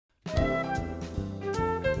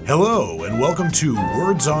Hello, and welcome to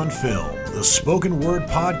Words on Film, the spoken word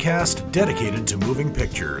podcast dedicated to moving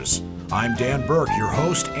pictures. I'm Dan Burke, your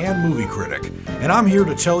host and movie critic, and I'm here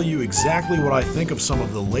to tell you exactly what I think of some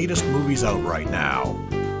of the latest movies out right now.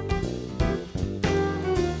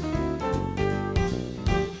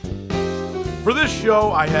 For this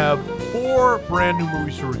show, I have 4 brand new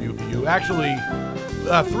movies to review for you. Actually,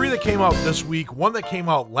 3 that came out this week, 1 that came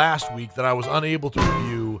out last week that I was unable to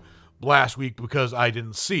review last week because I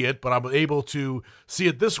didn't see it, but I'm able to see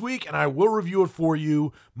it this week, and I will review it for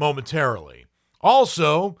you momentarily.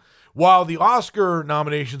 Also, while the Oscar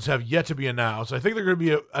nominations have yet to be announced, I think they're going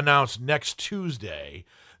to be announced next Tuesday,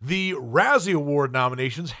 the Razzie Award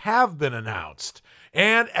nominations have been announced.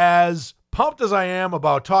 And as pumped as I am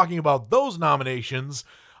about talking about those nominations,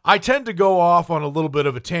 I tend to go off on a little bit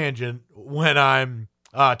of a tangent when I'm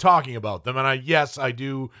talking about them. And I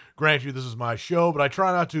do grant you this is my show, but I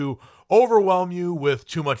try not to overwhelm you with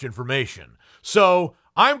too much information. So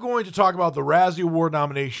I'm going to talk about the Razzie Award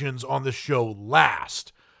nominations on this show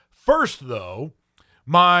last. First, though,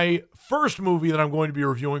 my first movie that I'm going to be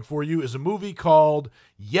reviewing for you is a movie called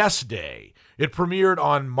Yes Day. It premiered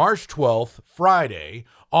on March 12th, Friday,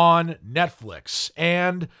 on Netflix,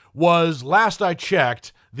 and was, last I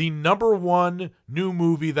checked, the number 1 new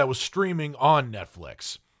movie that was streaming on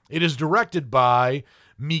Netflix. It is directed by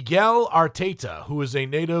Miguel Arteta, who is a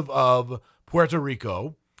native of Puerto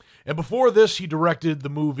Rico. And before this, he directed the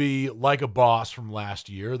movie Like a Boss from last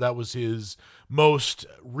year. That was his most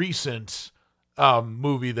recent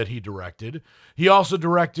movie that he directed. He also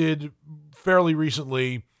directed, fairly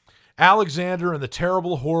recently, Alexander and the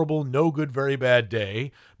Terrible, Horrible, No Good, Very Bad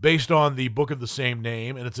Day, based on the book of the same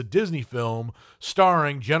name, and it's a Disney film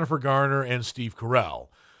starring Jennifer Garner and Steve Carell.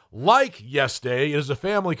 Like Yes Day, it is a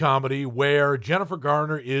family comedy where Jennifer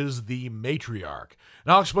Garner is the matriarch.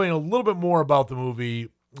 And I'll explain a little bit more about the movie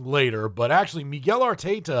later, but actually Miguel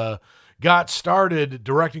Arteta got started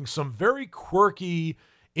directing some very quirky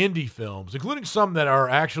indie films, including some that are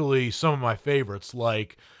actually some of my favorites,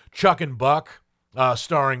 like Chuck and Buck,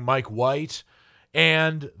 starring Mike White,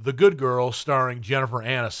 and The Good Girl, starring Jennifer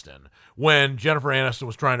Aniston, when Jennifer Aniston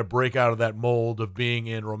was trying to break out of that mold of being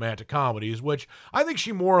in romantic comedies, which I think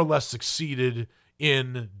she more or less succeeded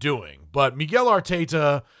in doing. But Miguel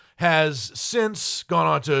Arteta has since gone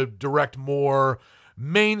on to direct more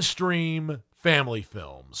mainstream family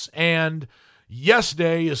films, and Yes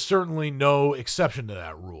Day is certainly no exception to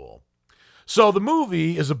that rule. So the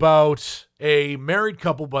movie is about a married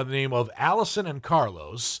couple by the name of Allison and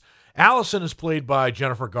Carlos. Allison is played by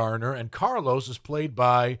Jennifer Garner, and Carlos is played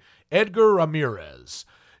by Edgar Ramirez.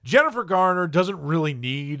 Jennifer Garner doesn't really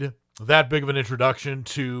need that big of an introduction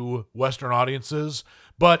to Western audiences,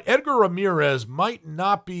 but Edgar Ramirez might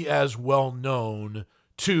not be as well known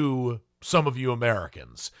to some of you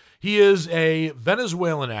Americans. He is a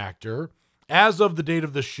Venezuelan actor. As of the date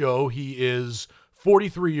of the show, he is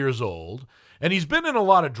 43 years old, and he's been in a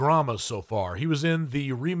lot of dramas so far. He was in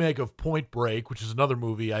the remake of Point Break, which is another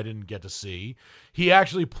movie I didn't get to see. He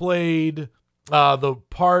actually played the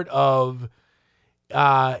part of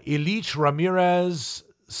Ilich Ramirez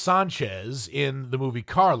Sanchez in the movie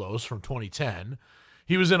Carlos from 2010.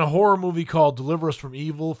 He was in a horror movie called Deliver Us from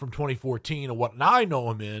Evil from 2014, and what I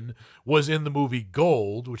know him in was in the movie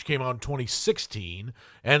Gold, which came out in 2016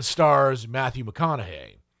 and stars Matthew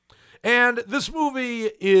McConaughey. And this movie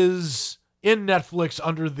is in Netflix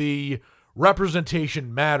under the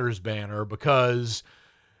Representation Matters banner because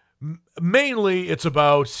mainly it's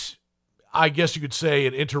about, I guess you could say,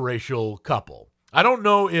 an interracial couple. I don't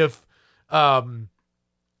know if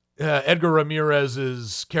Edgar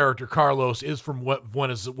Ramirez's character Carlos is from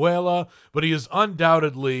Venezuela, but he is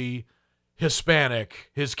undoubtedly Hispanic.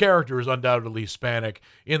 His character is undoubtedly Hispanic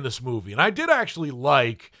in this movie. And I did actually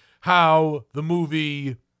like how the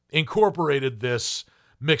movie incorporated this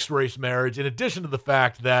mixed race marriage, in addition to the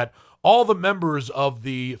fact that all the members of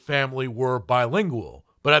the family were bilingual.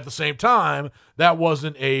 But at the same time, that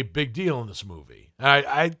wasn't a big deal in this movie.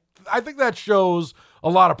 I think that shows a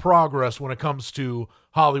lot of progress when it comes to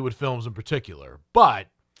Hollywood films in particular. But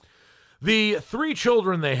the 3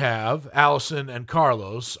 children they have, Allison and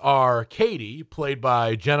Carlos, are Katie, played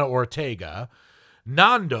by Jenna Ortega,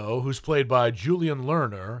 Nando, who's played by Julian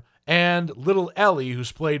Lerner, and little Ellie,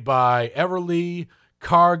 who's played by Everly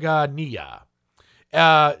Cargania.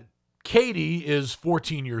 Katie is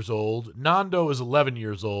 14 years old, Nando is 11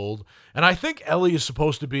 years old, and I think Ellie is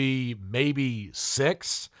supposed to be maybe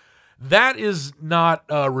 6. That is not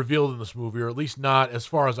revealed in this movie, or at least not as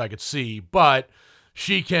far as I could see, but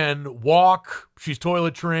she can walk, she's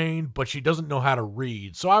toilet trained, but she doesn't know how to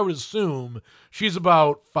read. So I would assume she's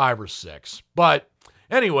about 5 or 6. But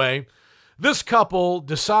Anyway, this couple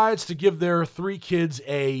decides to give their 3 kids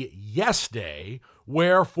a yes day,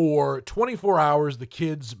 where for 24 hours the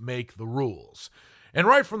kids make the rules. And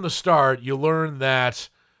right from the start, you learn that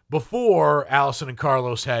before Allison and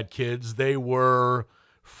Carlos had kids, they were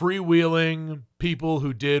freewheeling people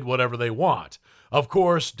who did whatever they want. Of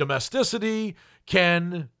course, domesticity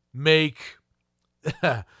can make,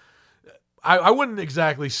 I wouldn't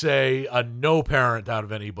exactly say a no parent out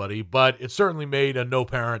of anybody, but it certainly made a no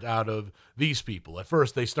parent out of these people. At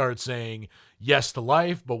first, they started saying yes to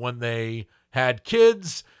life, but when they had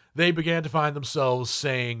kids, they began to find themselves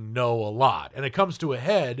saying no a lot. And it comes to a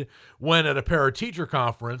head when at a parent-teacher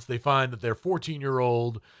conference, they find that their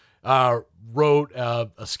 14-year-old wrote a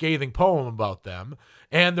scathing poem about them,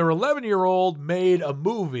 and their 11-year-old made a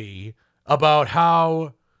movie about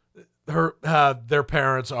how their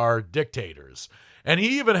parents are dictators. And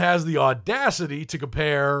he even has the audacity to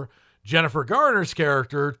compare Jennifer Garner's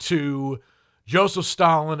character to Joseph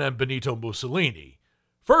Stalin and Benito Mussolini.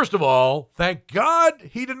 First of all, thank God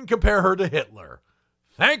he didn't compare her to Hitler.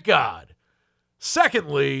 Thank God.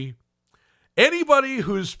 Secondly, anybody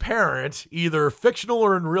whose parent, either fictional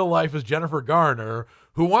or in real life, is Jennifer Garner,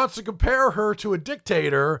 who wants to compare her to a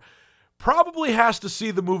dictator, probably has to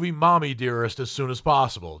see the movie Mommy Dearest as soon as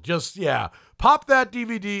possible. Just, pop that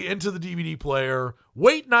DVD into the DVD player,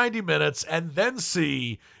 wait 90 minutes, and then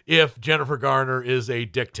see if Jennifer Garner is a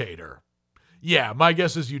dictator. Yeah, my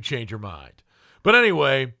guess is you'd change your mind. But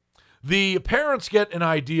anyway, the parents get an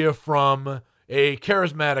idea from a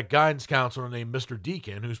charismatic guidance counselor named Mr.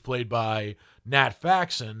 Deacon, who's played by Nat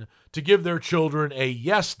Faxon, to give their children a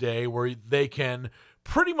yes day where they can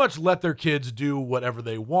pretty much let their kids do whatever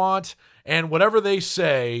they want, and whatever they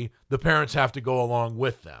say, the parents have to go along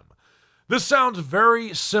with them. This sounds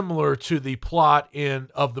very similar to the plot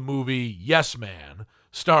of the movie Yes Man,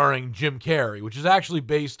 starring Jim Carrey, which is actually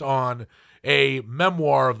based on a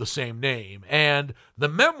memoir of the same name. And the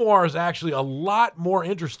memoir is actually a lot more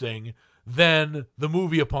interesting than the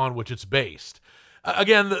movie upon which it's based.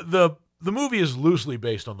 Again, the movie is loosely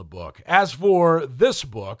based on the book. As for this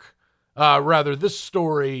book, this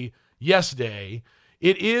story, Yes Day,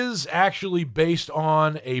 it is actually based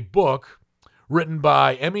on a book written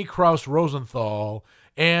by Emmy Krause Rosenthal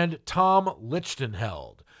and Tom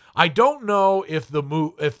Lichtenheld. I don't know if the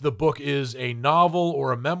book is a novel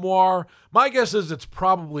or a memoir. My guess is it's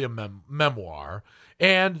probably a memoir.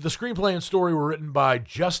 And the screenplay and story were written by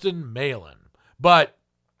Justin Malin. But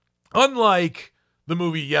unlike the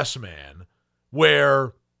movie Yes Man,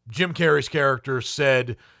 where Jim Carrey's character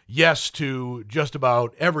said yes to just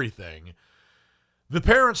about everything, the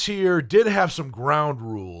parents here did have some ground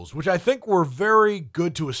rules, which I think were very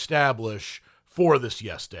good to establish for this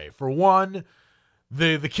Yes Day. For one,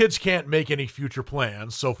 the kids can't make any future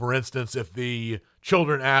plans. So, for instance, if the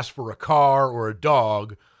children ask for a car or a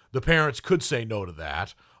dog, the parents could say no to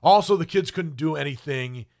that. Also, the kids couldn't do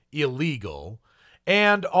anything illegal.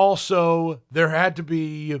 And also, there had to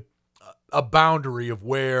be a boundary of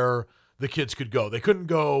where the kids could go. They couldn't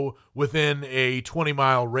go within a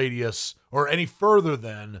 20-mile radius or any further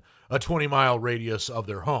than a 20-mile radius of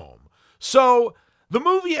their home. So the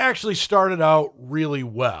movie actually started out really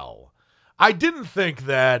well. I didn't think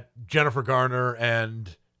that Jennifer Garner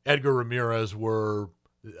and Edgar Ramirez were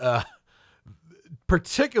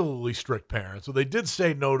particularly strict parents, so they did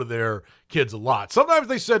say no to their kids a lot. Sometimes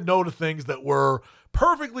they said no to things that were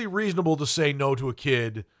perfectly reasonable to say no to a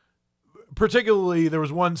kid. Particularly, there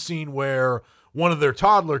was one scene where one of their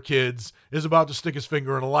toddler kids is about to stick his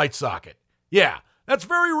finger in a light socket. Yeah, that's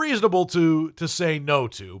very reasonable to say no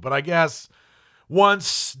to, but I guess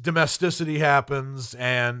once domesticity happens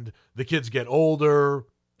and the kids get older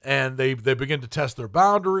and they begin to test their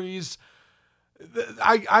boundaries,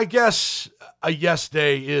 I guess a yes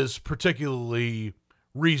day is particularly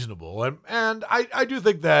reasonable. And I do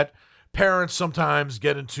think that parents sometimes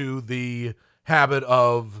get into the habit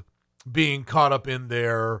of being caught up in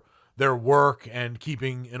their work and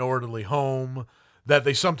keeping an orderly home, that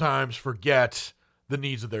they sometimes forget the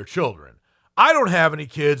needs of their children. I don't have any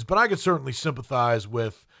kids, but I could certainly sympathize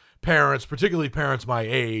with parents, particularly parents my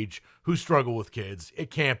age, who struggle with kids.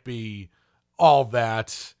 It can't be all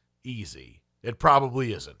that easy. It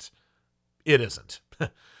probably isn't. It isn't.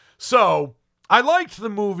 So, I liked the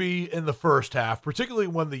movie in the first half, particularly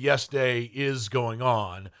when the yes day is going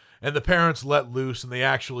on, and the parents let loose and they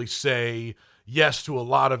actually say yes to a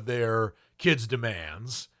lot of their kids'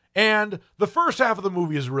 demands. And the first half of the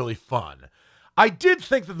movie is really fun. I did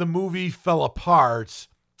think that the movie fell apart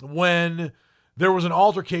when there was an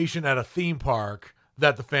altercation at a theme park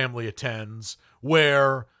that the family attends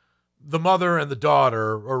where the mother and the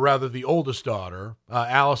daughter, or rather the oldest daughter,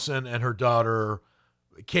 Allison, and her daughter,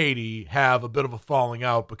 Katie, have a bit of a falling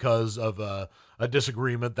out because of a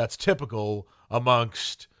disagreement that's typical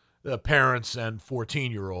amongst parents and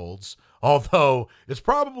 14-year-olds, although it's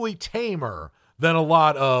probably tamer than a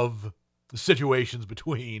lot of situations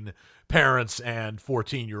between parents and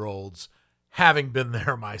 14-year-olds, having been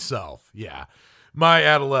there myself. Yeah, my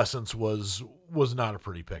adolescence was not a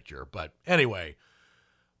pretty picture. But anyway,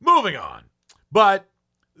 moving on. But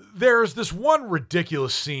there's this one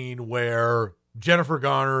ridiculous scene where Jennifer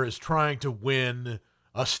Garner is trying to win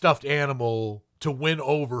a stuffed animal to win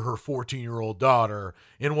over her 14-year-old daughter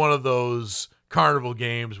in one of those carnival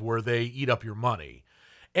games where they eat up your money.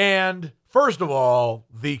 And first of all,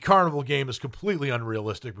 the carnival game is completely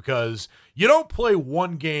unrealistic because you don't play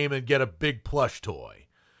one game and get a big plush toy.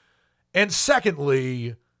 And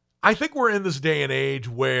secondly, I think we're in this day and age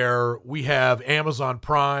where we have Amazon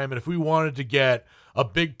Prime, and if we wanted to get a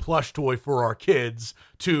big plush toy for our kids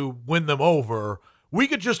to win them over, we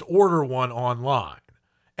could just order one online.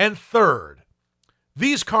 And third,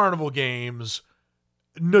 these carnival games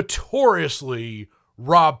notoriously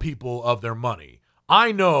rob people of their money.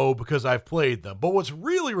 I know because I've played them. But what's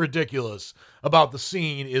really ridiculous about the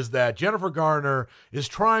scene is that Jennifer Garner is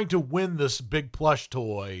trying to win this big plush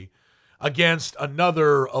toy against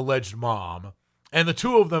another alleged mom, and the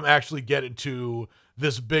two of them actually get into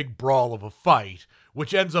this big brawl of a fight,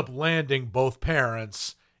 which ends up landing both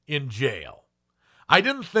parents in jail. I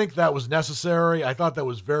didn't think that was necessary. I thought that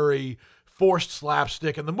was very forced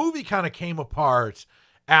slapstick, and the movie kind of came apart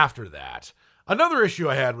after that. Another issue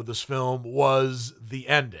I had with this film was the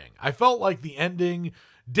ending. I felt like the ending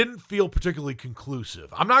didn't feel particularly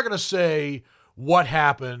conclusive. I'm not going to say what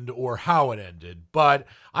happened or how it ended, but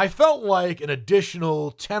I felt like an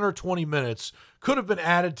additional 10 or 20 minutes could have been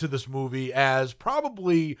added to this movie as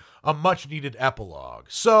probably a much-needed epilogue.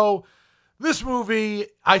 So this movie,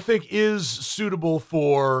 I think, is suitable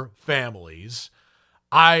for families.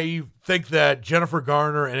 I think that Jennifer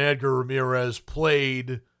Garner and Edgar Ramirez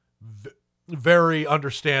played very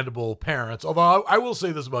understandable parents. Although I will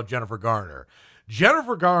say this about Jennifer Garner.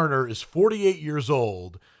 Jennifer Garner is 48 years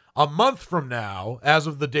old. A month from now, as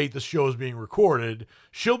of the date this show is being recorded,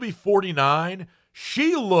 she'll be 49.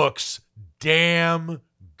 She looks damn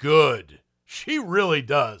good. She really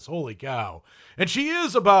does. Holy cow. And she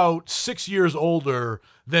is about 6 years older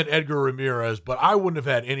than Edgar Ramirez, but I wouldn't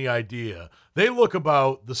have had any idea. They look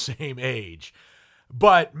about the same age.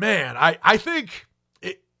 But man, I think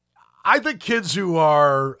kids who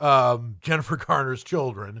are Jennifer Garner's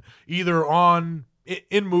children, either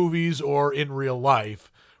in movies or in real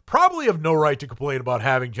life, probably have no right to complain about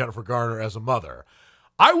having Jennifer Garner as a mother.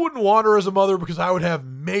 I wouldn't want her as a mother because I would have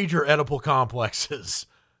major Oedipal complexes.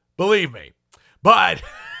 Believe me. But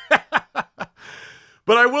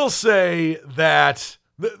but I will say that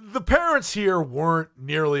the parents here weren't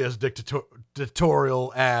nearly as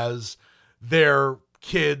dictatorial as their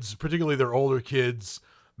kids, particularly their older kids,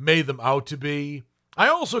 made them out to be. I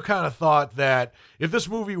also kind of thought that if this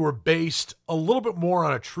movie were based a little bit more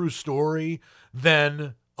on a true story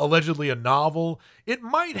than allegedly a novel, it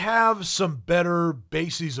might have some better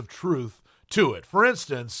bases of truth to it. For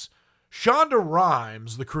instance, Shonda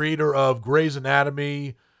Rhimes, the creator of Grey's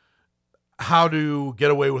Anatomy, How to Get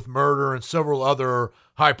Away with Murder, and several other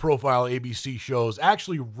high-profile ABC shows,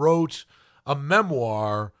 actually wrote a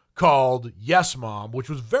memoir called Yes, Mom, which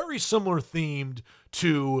was very similar themed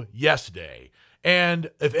to Yes Day. And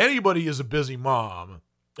if anybody is a busy mom,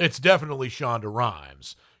 it's definitely Shonda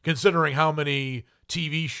Rhimes, considering how many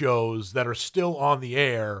TV shows that are still on the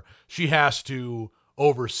air she has to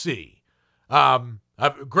oversee.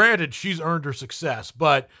 Granted, she's earned her success,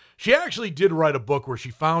 but she actually did write a book where she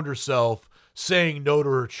found herself saying no to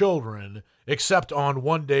her children, except on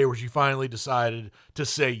one day where she finally decided to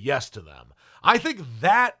say yes to them. I think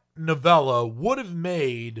that novella would have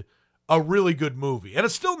made a really good movie, and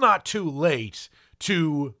it's still not too late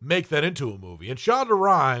to make that into a movie. And Shonda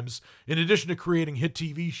Rhimes, in addition to creating hit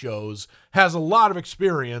TV shows, has a lot of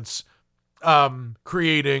experience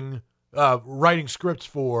writing scripts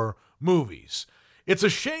for movies. It's a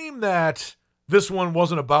shame that this one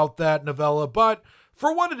wasn't about that novella, but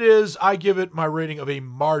for what it is, I give it my rating of a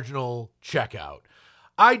marginal checkout.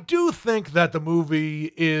 I do think that the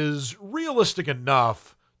movie is realistic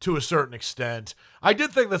enough to a certain extent. I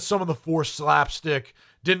did think that some of the forced slapstick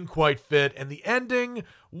didn't quite fit, and the ending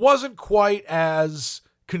wasn't quite as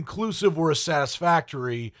conclusive or as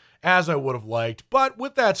satisfactory as I would have liked. But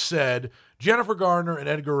with that said, Jennifer Garner and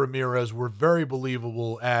Edgar Ramirez were very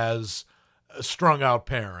believable as strung-out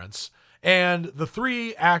parents. And the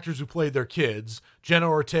three actors who played their kids, Jenna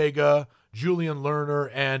Ortega, Julian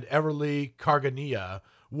Lerner, and Everly Carganilla,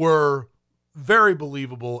 were very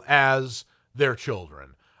believable as their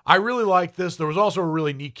children. I really liked this. There was also a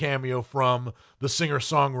really neat cameo from the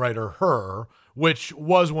singer-songwriter Her, which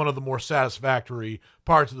was one of the more satisfactory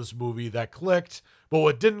parts of this movie that clicked. But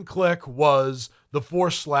what didn't click was the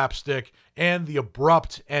forced slapstick and the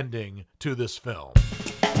abrupt ending to this film.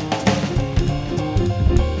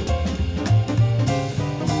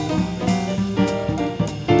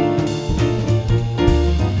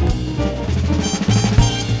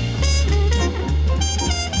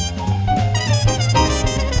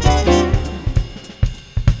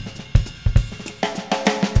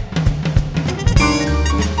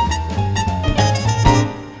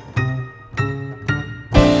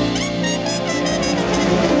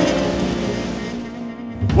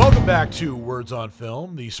 Back to Words on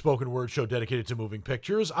Film, the spoken word show dedicated to moving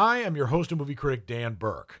pictures. I am your host and movie critic, Dan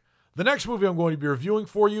Burke. The next movie I'm going to be reviewing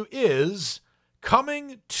for you is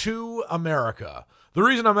Coming to America. The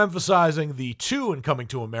reason I'm emphasizing the two in Coming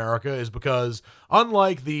to America is because,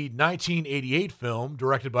 unlike the 1988 film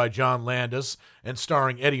directed by John Landis and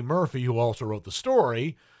starring Eddie Murphy, who also wrote the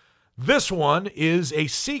story, this one is a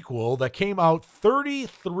sequel that came out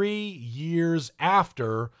 33 years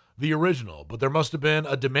after the original, but there must have been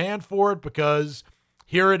a demand for it because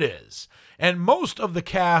here it is. And most of the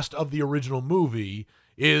cast of the original movie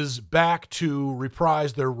is back to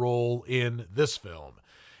reprise their role in this film.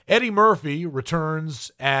 Eddie Murphy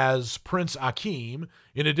returns as Prince Akeem,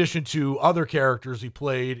 in addition to other characters he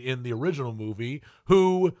played in the original movie,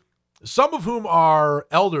 some of whom are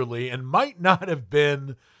elderly and might not have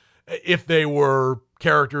been, if they were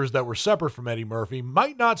characters that were separate from Eddie Murphy,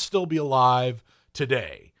 might not still be alive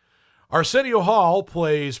today. Arsenio Hall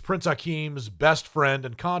plays Prince Akeem's best friend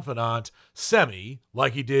and confidant, Semi,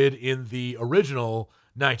 like he did in the original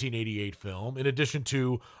 1988 film, in addition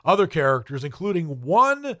to other characters, including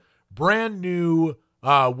one brand new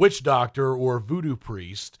witch doctor or voodoo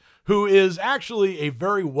priest, who is actually a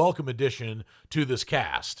very welcome addition to this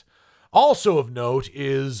cast. Also of note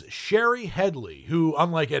is Sherry Headley, who,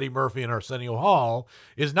 unlike Eddie Murphy and Arsenio Hall,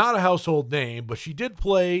 is not a household name, but she did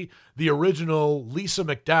play the original Lisa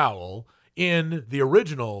McDowell in the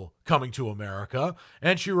original Coming to America,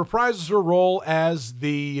 and she reprises her role as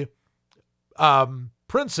the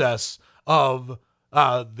princess of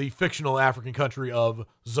the fictional African country of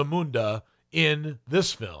Zamunda in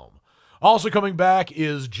this film. Also coming back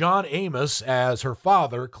is John Amos as her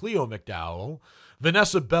father, Cleo McDowell,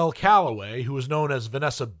 Vanessa Bell Calloway, who was known as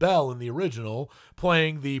Vanessa Bell in the original,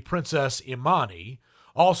 playing the Princess Imani.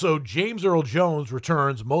 Also, James Earl Jones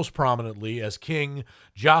returns most prominently as King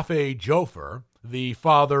Jaffe Joffer, the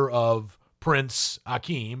father of Prince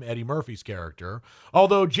Akeem, Eddie Murphy's character.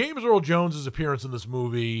 Although James Earl Jones' appearance in this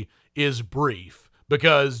movie is brief,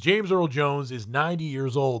 because James Earl Jones is 90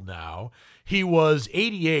 years old now. He was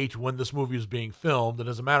 88 when this movie was being filmed, and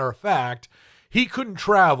as a matter of fact, he couldn't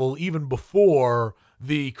travel even before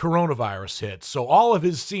the coronavirus hit. So all of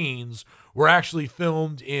his scenes were actually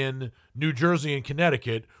filmed in New Jersey and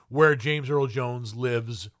Connecticut, where James Earl Jones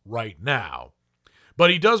lives right now.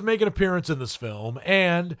 But he does make an appearance in this film,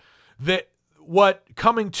 and what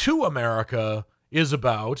Coming to America is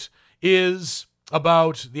about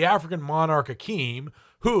the African monarch Akeem,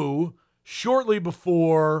 who, shortly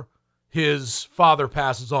before his father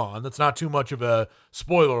passes on, that's not too much of a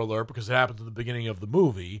spoiler alert because it happens at the beginning of the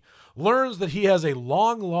movie, learns that he has a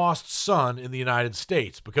long-lost son in the United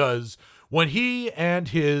States, because when he and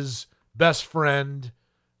his best friend,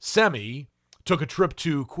 Semi, took a trip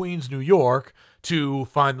to Queens, New York to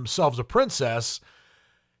find themselves a princess,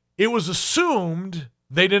 it was assumed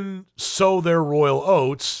they didn't sow their royal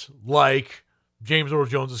oats like James Earl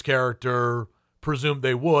Jones' character presumed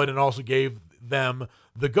they would, and also gave them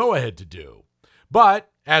the go-ahead to do.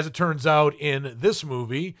 But, as it turns out in this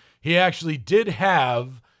movie, he actually did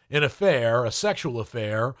have an affair, a sexual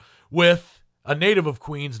affair, with a native of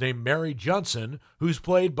Queens named Mary Johnson, who's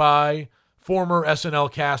played by former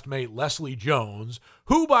SNL castmate Leslie Jones,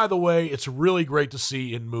 who, by the way, it's really great to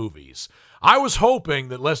see in movies. I was hoping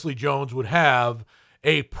that Leslie Jones would have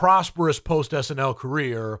a prosperous post-SNL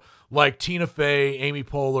career like Tina Fey, Amy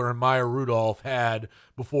Poehler, and Maya Rudolph had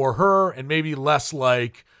before her, and maybe less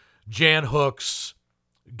like Jan Hooks,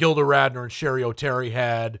 Gilda Radner, and Sherry O'Terry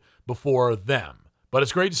had before them. But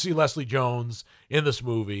it's great to see Leslie Jones in this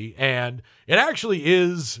movie, and it actually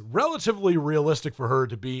is relatively realistic for her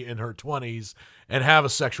to be in her 20s and have a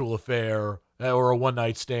sexual affair or a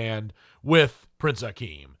one-night stand with Prince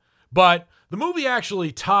Akeem. But the movie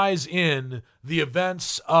actually ties in the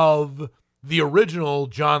events of the original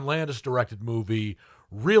John Landis directed movie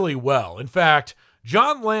really well. In fact,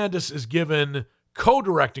 John Landis is given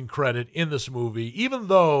co-directing credit in this movie, even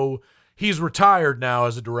though he's retired now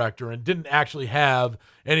as a director and didn't actually have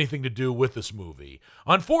anything to do with this movie.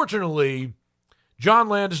 Unfortunately, John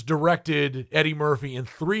Landis directed Eddie Murphy in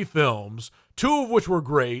 3 films, 2 of which were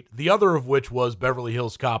great, the other of which was Beverly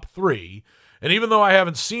Hills Cop 3. And even though I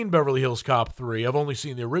haven't seen Beverly Hills Cop 3, I've only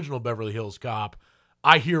seen the original Beverly Hills Cop,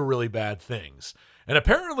 I hear really bad things. And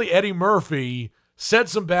apparently Eddie Murphy said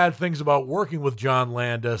some bad things about working with John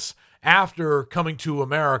Landis after Coming to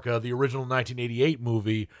America, the original 1988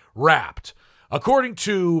 movie, wrapped. According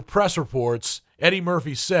to press reports, Eddie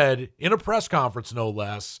Murphy said, in a press conference no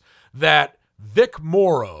less, that Vic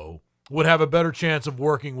Morrow would have a better chance of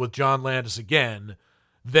working with John Landis again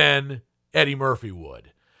than Eddie Murphy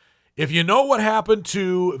would. If you know what happened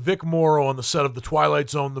to Vic Morrow on the set of The Twilight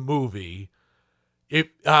Zone, the movie,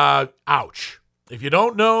 ouch. If you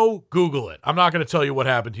don't know, Google it. I'm not going to tell you what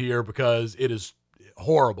happened here because it is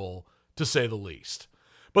horrible, to say the least.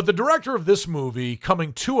 But the director of this movie,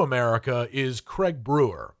 Coming to America, is Craig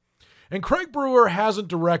Brewer. And Craig Brewer hasn't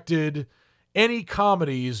directed any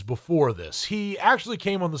comedies before this. He actually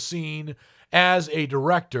came on the scene as a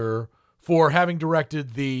director for having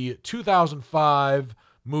directed the 2005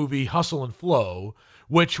 movie Hustle and Flow,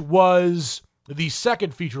 which was the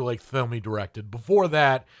second feature-length film he directed. Before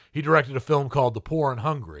that, he directed a film called The Poor and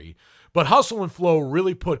Hungry. But Hustle and Flow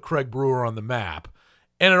really put Craig Brewer on the map.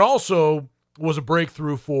 And it also was a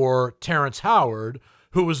breakthrough for Terrence Howard,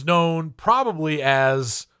 who was known probably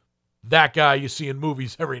as that guy you see in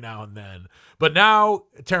movies every now and then. But now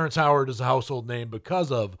Terrence Howard is a household name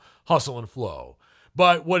because of Hustle and Flow.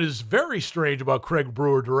 But what is very strange about Craig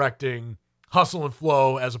Brewer directing Hustle and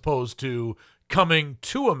Flow as opposed to Coming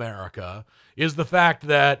to America is the fact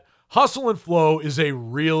that Hustle and Flow is a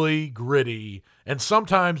really gritty and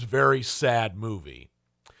sometimes very sad movie.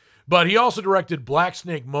 But he also directed Black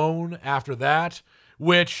Snake Moan after that,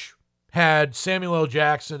 which had Samuel L.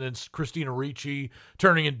 Jackson and Christina Ricci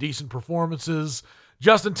turning in decent performances.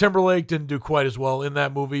 Justin Timberlake didn't do quite as well in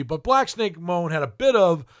that movie, but Black Snake Moan had a bit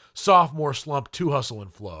of sophomore slump to Hustle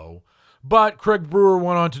and Flow. But Craig Brewer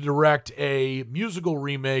went on to direct a musical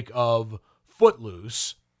remake of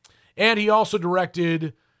Footloose, and he also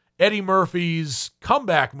directed Eddie Murphy's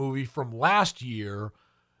comeback movie from last year,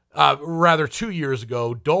 2 years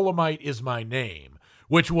ago, Dolomite Is My Name,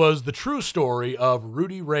 which was the true story of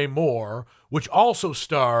Rudy Ray Moore, which also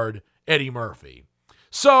starred Eddie Murphy.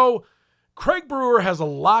 So Craig Brewer has a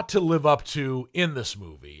lot to live up to in this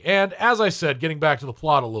movie. And as I said, getting back to the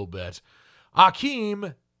plot a little bit,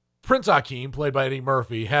 Prince Akeem, played by Eddie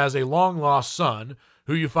Murphy, has a long-lost son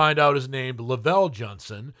who you find out is named Lavelle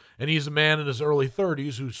Johnson, and he's a man in his early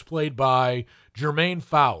 30s who's played by Jermaine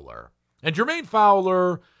Fowler. And Jermaine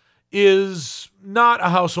Fowler is not a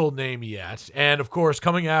household name yet, and of course,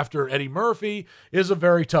 coming after Eddie Murphy is a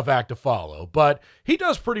very tough act to follow, but he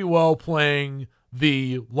does pretty well playing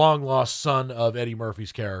the long-lost son of Eddie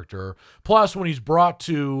Murphy's character. Plus, when he's brought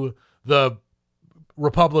to the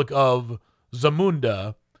Republic of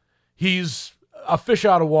Zamunda, he's a fish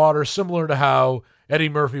out of water, similar to how Eddie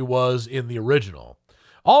Murphy was in the original.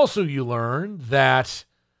 Also, you learn that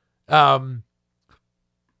Prince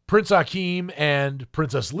Akeem and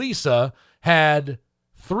Princess Lisa had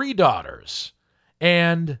 3 daughters,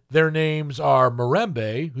 and their names are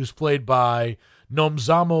Mirembe, who's played by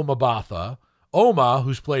Nomzamo Mbatha, Oma,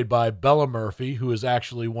 who's played by Bella Murphy, who is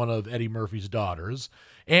actually one of Eddie Murphy's daughters,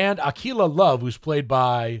 and Akila Love, who's played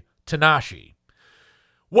by Tanashi.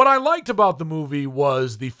 What I liked about the movie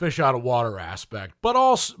was the fish out of water aspect,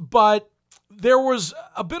 but there was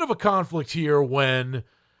a bit of a conflict here when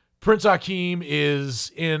Prince Akeem is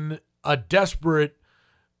in a desperate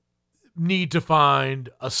need to find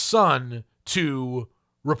a son to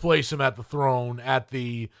replace him at the throne at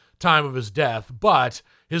the time of his death, but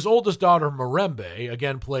his oldest daughter, Mirembe,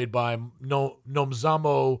 again played by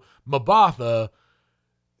Nomzamo Mbatha,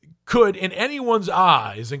 could, in anyone's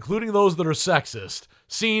eyes, including those that are sexist,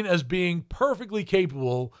 seen as being perfectly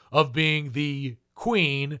capable of being the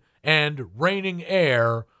queen and reigning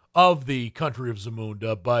heir of the country of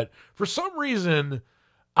Zamunda. But for some reason,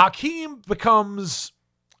 Akeem becomes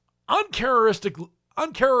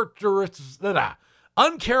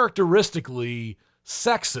uncharacteristically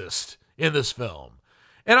sexist in this film.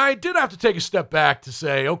 And I did have to take a step back to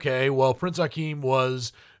say, okay, well, Prince Akeem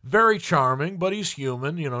was very charming, but he's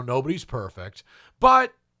human. You know, nobody's perfect.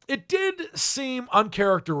 But it did seem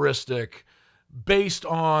uncharacteristic based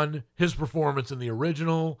on his performance in the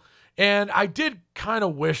original. And I did kind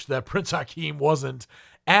of wish that Prince Akeem wasn't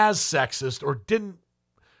as sexist or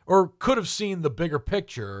or could have seen the bigger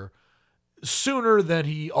picture sooner than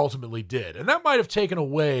he ultimately did. And that might have taken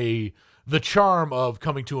away the charm of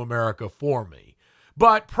Coming to America for me.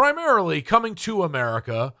 But primarily, Coming to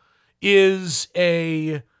America is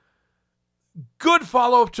a good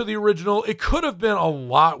follow-up to the original. It could have been a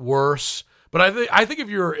lot worse, but I think if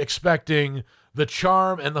you're expecting the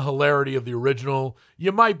charm and the hilarity of the original,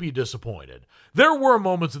 you might be disappointed. There were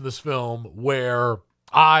moments in this film where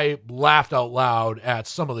I laughed out loud at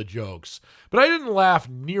some of the jokes, but I didn't laugh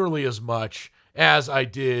nearly as much as I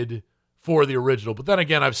did for the original. But then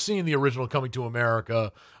again, I've seen the original Coming to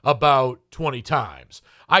America about 20 times.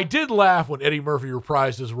 I did laugh when Eddie Murphy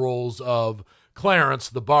reprised his roles of Clarence,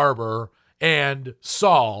 the barber, and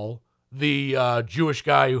Saul, the Jewish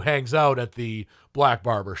guy who hangs out at the black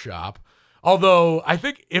barber shop. Although, I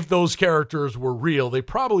think if those characters were real, they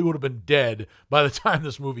probably would have been dead by the time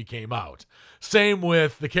this movie came out. Same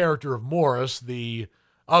with the character of Morris, the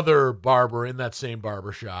other barber in that same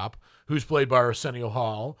barber shop, who's played by Arsenio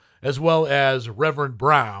Hall, as well as Reverend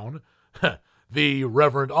Brown, the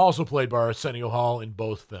Reverend also played by Arsenio Hall in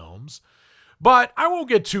both films. But I won't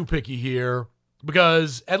get too picky here,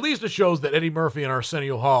 because at least it shows that Eddie Murphy and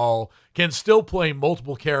Arsenio Hall can still play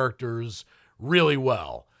multiple characters really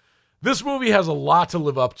well. This movie has a lot to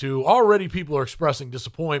live up to. Already people are expressing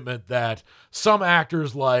disappointment that some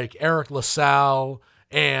actors like Eric LaSalle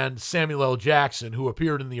and Samuel L. Jackson, who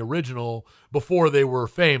appeared in the original before they were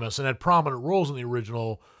famous and had prominent roles in the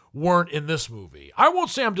original, weren't in this movie. I won't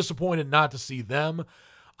say I'm disappointed not to see them.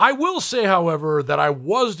 I will say, however, that I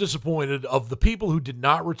was disappointed of the people who did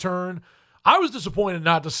not return. I was disappointed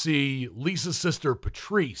not to see Lisa's sister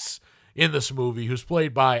Patrice in this movie, who's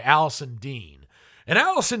played by Allison Dean. And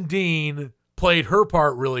Allison Dean played her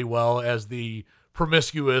part really well as the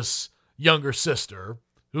promiscuous younger sister,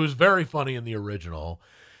 who's very funny in the original.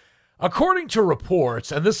 According to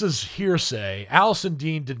reports, and this is hearsay, Allison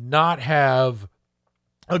Dean did not have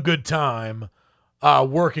a good time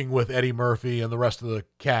working with Eddie Murphy and the rest of the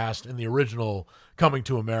cast in the original Coming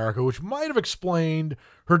to America, which might have explained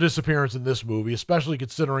her disappearance in this movie, especially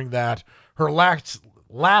considering that her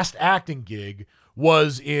last acting gig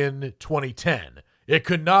was in 2010. It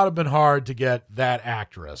could not have been hard to get that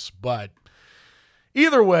actress, but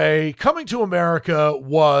either way, Coming to America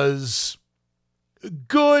was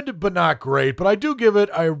good but not great, but I do give it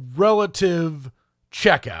a relative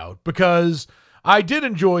checkout because I did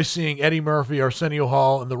enjoy seeing Eddie Murphy, Arsenio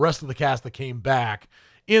Hall, and the rest of the cast that came back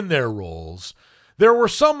in their roles. There were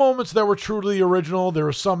some moments that were truly original. There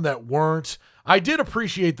were some that weren't. I did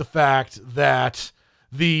appreciate the fact that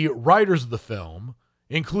the writers of the film,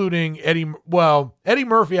 including Eddie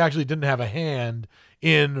Murphy actually didn't have a hand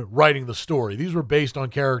in writing the story. These were based on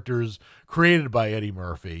characters created by Eddie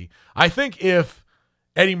Murphy. I think if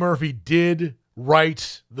Eddie Murphy did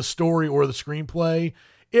write the story or the screenplay,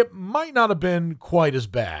 it might not have been quite as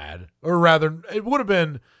bad, or rather, it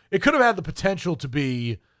could have had the potential to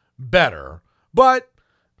be better. But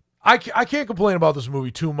I can't complain about this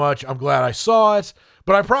movie too much. I'm glad I saw it,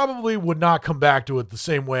 but I probably would not come back to it the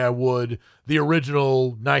same way I would the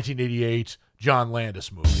original 1988 John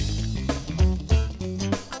Landis movie.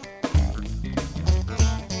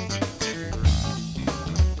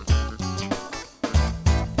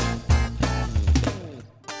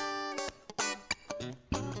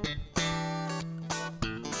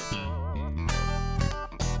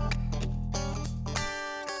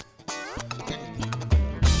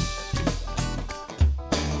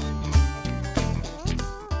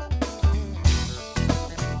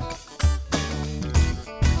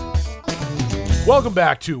 Welcome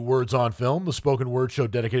back to Words on Film, the spoken word show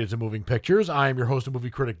dedicated to moving pictures. I am your host and movie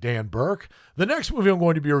critic, Dan Burke. The next movie I'm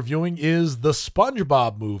going to be reviewing is the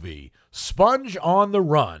SpongeBob movie, Sponge on the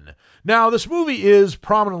Run. Now, this movie is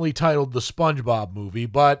prominently titled the SpongeBob movie,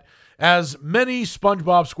 but as many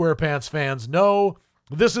SpongeBob SquarePants fans know,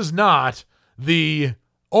 this is not the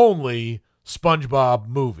only SpongeBob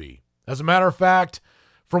movie. As a matter of fact,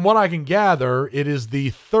 from what I can gather, it is the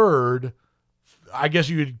third, I guess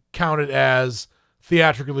you could count it as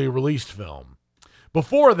theatrically released film.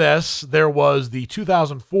 Before this, there was the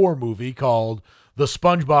 2004 movie called The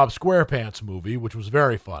SpongeBob SquarePants Movie, which was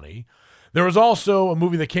very funny. There was also a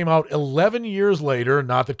movie that came out 11 years later,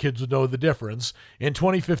 not that kids would know the difference, in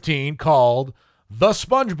 2015 called The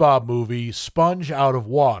SpongeBob Movie, Sponge Out of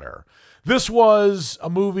Water. This was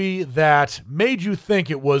a movie that made you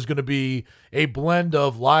think it was going to be a blend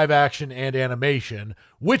of live action and animation,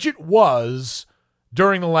 which it was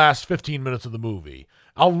during the last 15 minutes of the movie.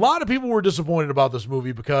 A lot of people were disappointed about this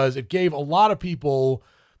movie because it gave a lot of people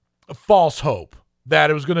false hope that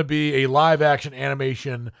it was going to be a live action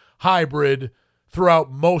animation hybrid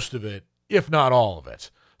throughout most of it, if not all of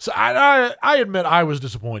it. So I admit I was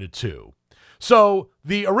disappointed too. So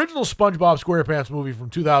the original SpongeBob SquarePants movie from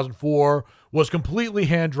 2004 was completely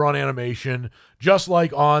hand-drawn animation, just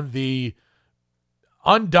like on the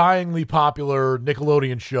undyingly popular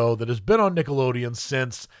Nickelodeon show that has been on Nickelodeon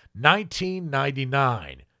since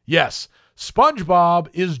 1999. Yes, SpongeBob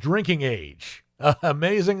is drinking age,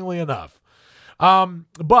 amazingly enough.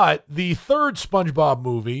 But the third SpongeBob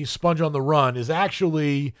movie, Sponge on the Run, is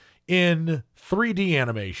actually in 3D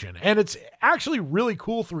animation. And it's actually really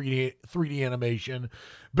cool 3D animation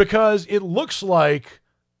because it looks like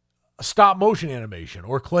stop motion animation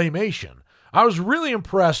or claymation. I was really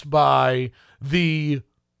impressed by the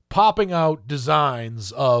popping out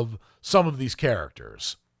designs of some of these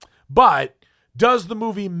characters. But does the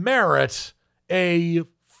movie merit a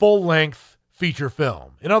full-length feature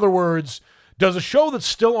film? In other words, does a show that's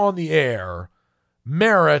still on the air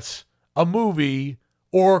merit a movie,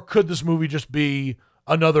 or could this movie just be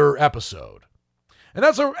another episode? And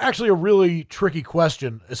that's actually a really tricky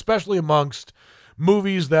question, especially amongst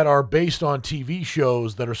movies that are based on TV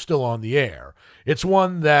shows that are still on the air. It's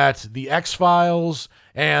one that The X-Files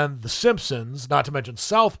and The Simpsons, not to mention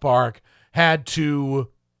South Park, had to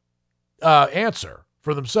answer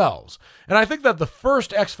for themselves. And I think that the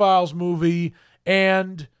first X-Files movie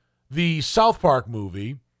and the South Park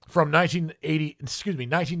movie from 1998 and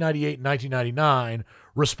 1999,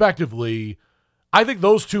 respectively, I think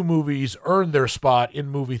those two movies earned their spot in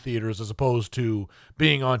movie theaters as opposed to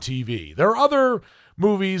being on TV. There are other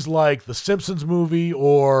movies like the Simpsons movie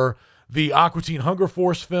or the Aqua Teen Hunger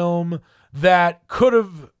Force film that could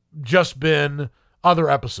have just been other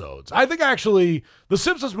episodes. I think actually the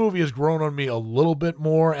Simpsons movie has grown on me a little bit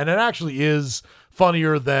more, and it actually is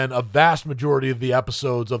funnier than a vast majority of the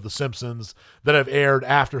episodes of The Simpsons that have aired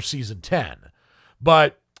after season 10.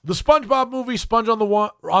 But the SpongeBob movie, Sponge on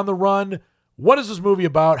the Run, what is this movie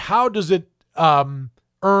about? How does it earn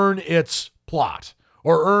its plot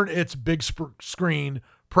or earn its big screen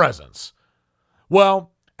presence?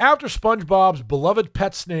 Well, after SpongeBob's beloved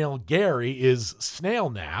pet snail Gary is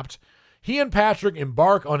snail-napped, he and Patrick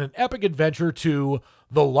embark on an epic adventure to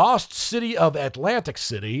the lost city of Atlantic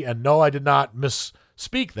City, and no, I did not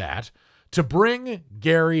misspeak that, to bring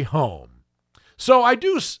Gary home. So I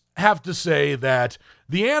do have to say that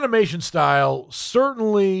the animation style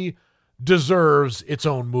certainly deserves its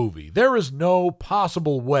own movie. There is no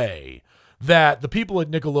possible way that the people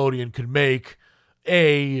at Nickelodeon could make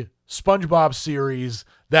a SpongeBob series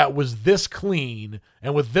that was this clean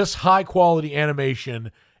and with this high quality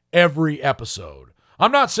animation every episode.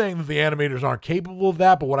 I'm not saying that the animators aren't capable of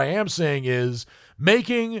that, but what I am saying is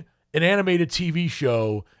making an animated TV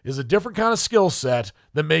show is a different kind of skill set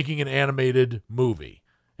than making an animated movie.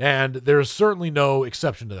 And there's certainly no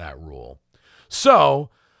exception to that rule. So,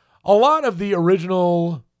 a lot of the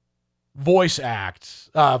original voice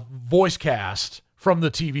cast from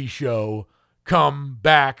the TV show come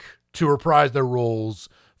back to reprise their roles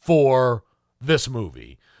for this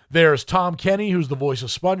movie. There's Tom Kenny, who's the voice of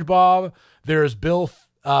SpongeBob. There's Bill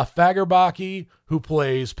Fagerbakke, who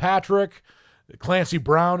plays Patrick. Clancy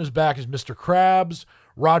Brown is back as Mr. Krabs.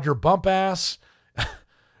 Roger Bumpass,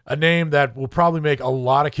 a name that will probably make a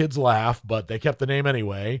lot of kids laugh, but they kept the name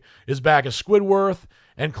anyway, is back as Squidward.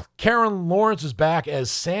 And Karen Lawrence is back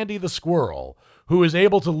as Sandy the Squirrel, who is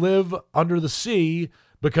able to live under the sea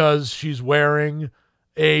because she's wearing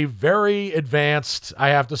a very advanced, I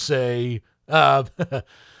have to say,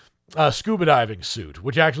 scuba diving suit,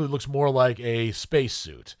 which actually looks more like a space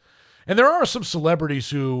suit. And there are some celebrities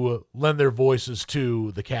who lend their voices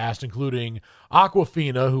to the cast, including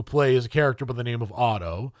Awkwafina, who plays a character by the name of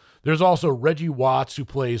Otto. There's also Reggie Watts, who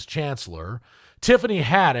plays Chancellor. Tiffany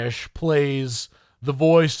Haddish plays the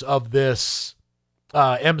voice of this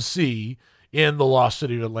MC in The Lost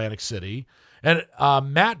City of Atlantic City. And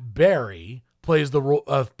Matt Berry plays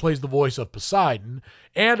the voice of Poseidon,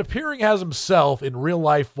 and appearing as himself in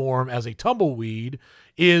real-life form as a tumbleweed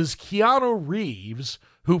is Keanu Reeves,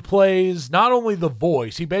 who plays not only the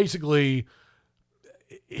voice, he basically,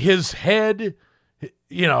 his head,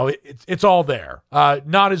 it's all there.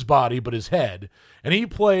 Not his body, but his head. And he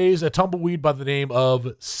plays a tumbleweed by the name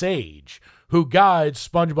of Sage, who guides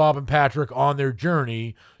SpongeBob and Patrick on their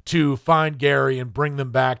journey to find Gary and bring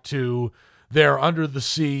them back to their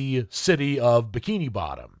under-the-sea city of Bikini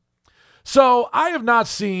Bottom. So I have not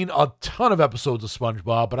seen a ton of episodes of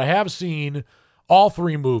SpongeBob, but I have seen all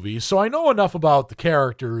three movies, so I know enough about the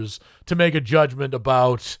characters to make a judgment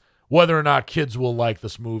about whether or not kids will like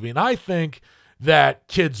this movie. And I think that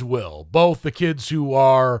kids will. Both the kids who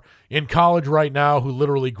are in college right now, who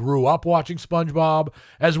literally grew up watching SpongeBob,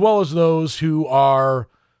 as well as those who have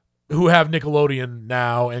Nickelodeon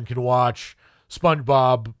now and can watch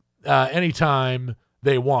SpongeBob anytime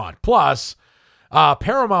they want. Plus,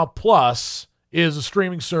 Paramount Plus is a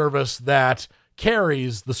streaming service that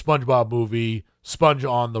carries the SpongeBob movie, Sponge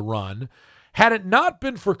on the Run. Had it not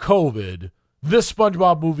been for COVID, this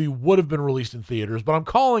SpongeBob movie would have been released in theaters, but I'm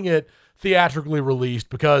calling it theatrically released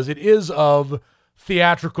because it is of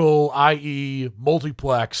theatrical, i.e.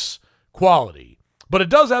 multiplex quality. But it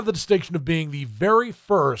does have the distinction of being the very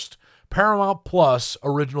first Paramount Plus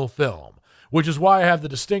original film, which is why I have the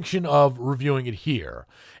distinction of reviewing it here.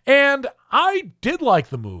 And I did like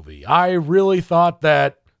the movie. I really thought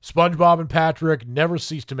that SpongeBob and Patrick never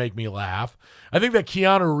ceased to make me laugh. I think that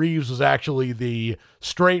Keanu Reeves was actually the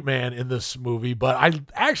straight man in this movie, but I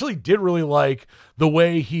actually did really like the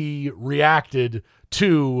way he reacted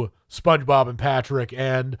to SpongeBob and Patrick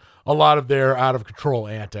and a lot of their out-of-control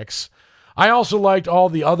antics. I also liked all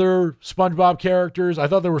the other SpongeBob characters. I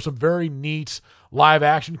thought there were some very neat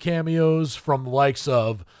live-action cameos from the likes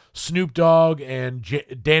of Snoop Dogg and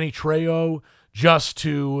Danny Trejo, just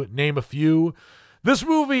to name a few. This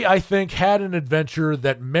movie, I think, had an adventure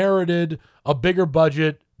that merited a bigger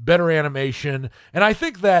budget, better animation, and I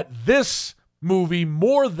think that this movie,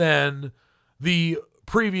 more than the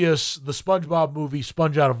SpongeBob movie,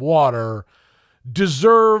 Sponge Out of Water,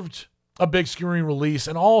 deserved a big screen release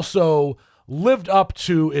and also lived up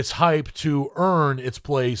to its hype to earn its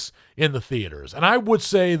place in the theaters. And I would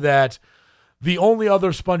say that the only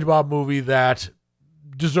other SpongeBob movie that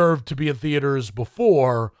deserved to be in theaters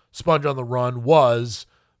before Sponge on the Run was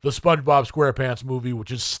the SpongeBob SquarePants movie,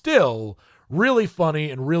 which is still really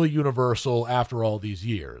funny and really universal after all these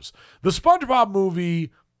years. The SpongeBob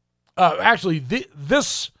movie,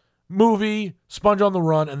 this movie, Sponge on the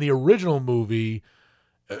Run, and the original movie,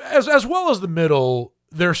 as well as the middle,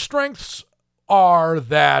 their strengths are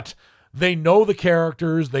that they know the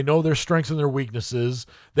characters, they know their strengths and their weaknesses,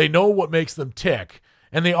 they know what makes them tick,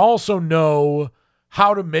 and they also know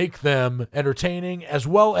how to make them entertaining, as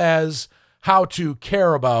well as how to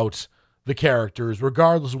care about the characters,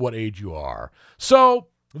 regardless of what age you are. So,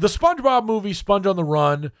 the SpongeBob movie, Sponge on the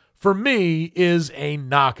Run, for me, is a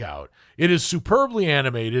knockout. It is superbly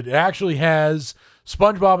animated. It actually has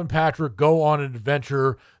SpongeBob and Patrick go on an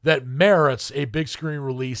adventure that merits a big screen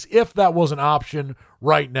release, if that was an option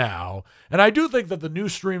right now. And I do think that the new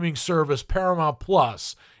streaming service, Paramount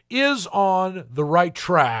Plus, is on the right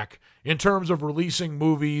track in terms of releasing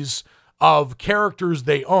movies of characters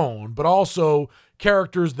they own, but also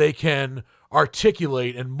characters they can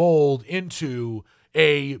articulate and mold into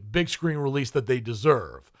a big screen release that they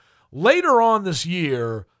deserve. Later on this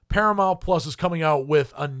year, Paramount Plus is coming out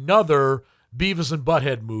with another Beavis and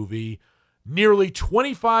Butthead movie, nearly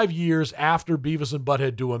 25 years after Beavis and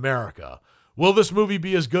Butthead Do America. Will this movie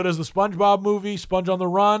be as good as the SpongeBob movie, Sponge on the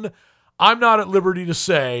Run? I'm not at liberty to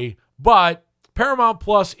say, but Paramount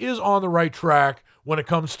Plus is on the right track when it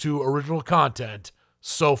comes to original content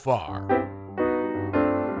so far.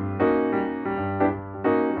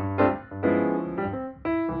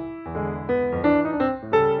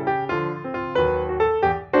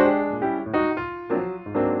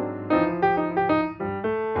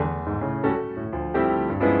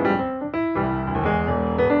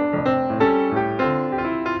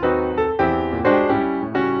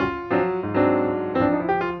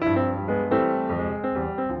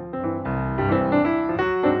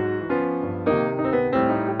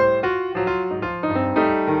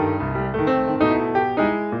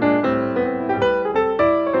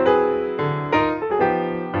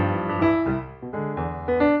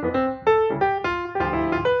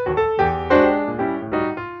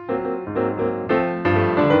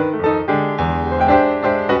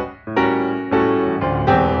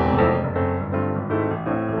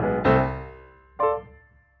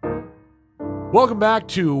 Welcome back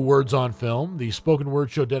to Words on Film, the spoken word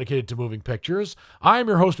show dedicated to moving pictures. I am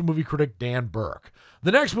your host and movie critic, Dan Burke.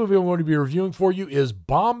 The next movie I'm going to be reviewing for you is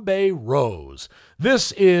Bombay Rose.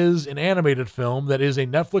 This is an animated film that is a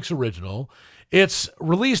Netflix original. Its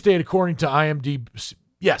release date, according to IMDb,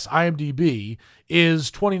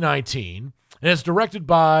 is 2019, and it's directed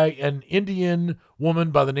by an Indian woman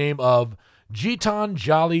by the name of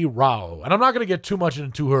Gitanjali Rao. And I'm not going to get too much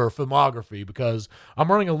into her filmography because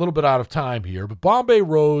I'm running a little bit out of time here, but Bombay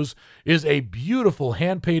Rose is a beautiful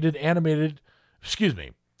hand-painted animated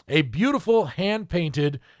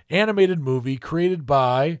movie created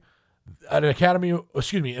by an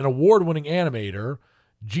award-winning animator,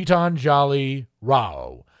 Gitanjali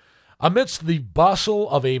Rao. Amidst the bustle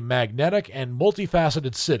of a magnetic and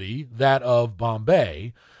multifaceted city, that of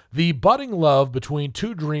Bombay, the budding love between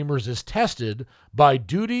two dreamers is tested by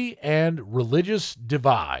duty and religious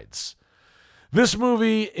divides. This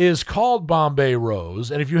movie is called Bombay Rose,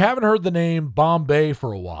 and if you haven't heard the name Bombay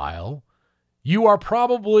for a while, you are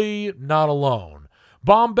probably not alone.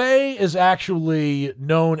 Bombay is actually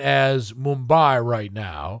known as Mumbai right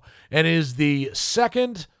now and is the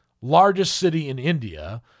second largest city in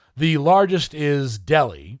India. The largest is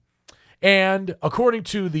Delhi. And according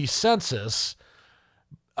to the census,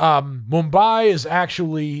 Mumbai is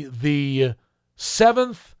actually the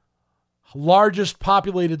seventh largest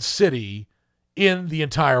populated city in the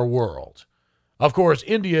entire world. Of course,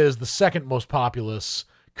 India is the second most populous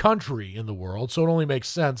country in the world, so it only makes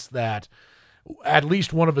sense that at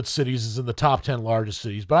least one of its cities is in the top 10 largest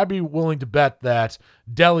cities. But I'd be willing to bet that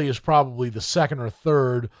Delhi is probably the second or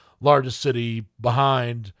third largest city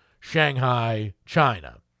behind Shanghai,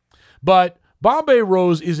 China. But Bombay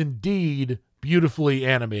Rose is indeed beautifully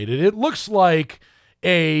animated. It looks like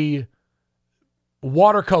a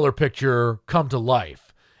watercolor picture come to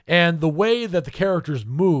life. And the way that the characters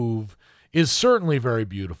move is certainly very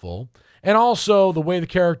beautiful. And also the way the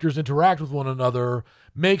characters interact with one another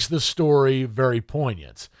makes the story very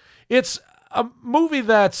poignant. It's a movie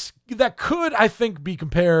that could, I think, be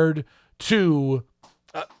compared to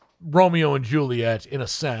Romeo and Juliet in a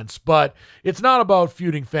sense, but it's not about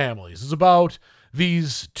feuding families. It's about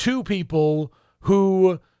these two people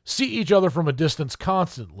who see each other from a distance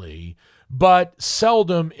constantly, but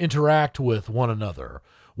seldom interact with one another.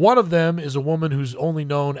 One of them is a woman who's only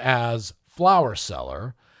known as Flower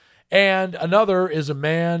Seller, and another is a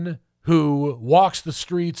man who walks the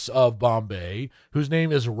streets of Bombay, whose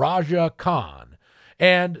name is Raja Khan.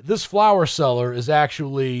 And this flower seller is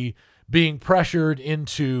actually being pressured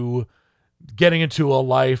into getting into a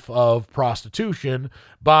life of prostitution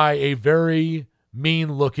by a very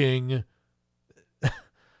mean-looking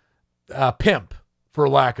pimp, for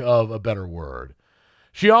lack of a better word.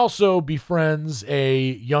 She also befriends a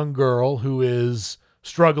young girl who is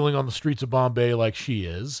struggling on the streets of Bombay like she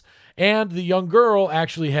is, and the young girl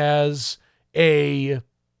actually has a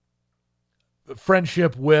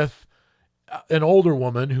friendship with an older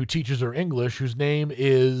woman who teaches her English, whose name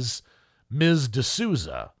is Ms.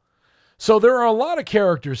 D'Souza. So there are a lot of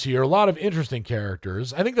characters here, a lot of interesting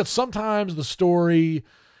characters. I think that sometimes the story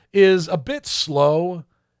is a bit slow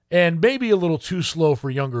and maybe a little too slow for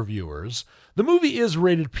younger viewers. The movie is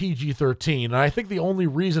rated PG-13, and I think the only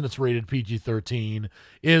reason it's rated PG-13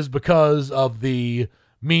 is because of the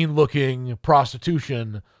mean-looking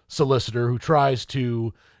prostitution solicitor who tries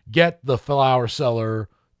to get the flower seller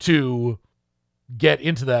to get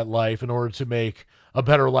into that life in order to make a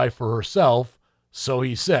better life for herself, so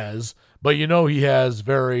he says. But you know he has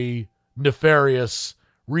very nefarious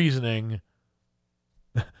reasoning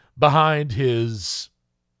behind his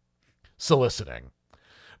soliciting.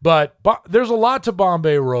 But there's a lot to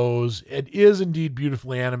Bombay Rose. It is indeed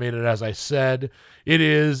beautifully animated, as I said. It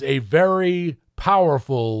is a very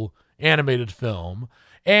powerful animated film,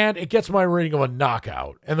 and it gets my rating of a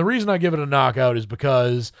knockout. And the reason I give it a knockout is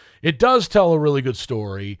because it does tell a really good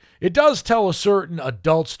story. It does tell a certain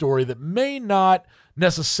adult story that may not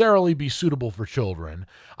necessarily be suitable for children.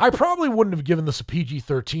 I probably wouldn't have given this a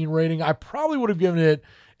PG-13 rating. I probably would have given it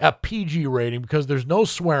a PG rating because there's no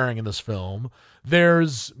swearing in this film.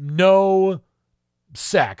 There's no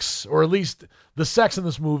sex, or at least the sex in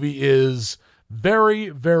this movie is very,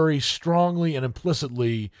 very strongly and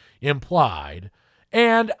implicitly implied.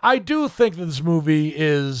 And I do think that this movie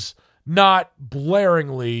is not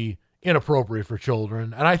blaringly inappropriate for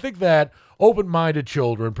children. And I think that open-minded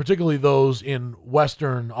children, particularly those in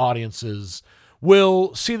Western audiences,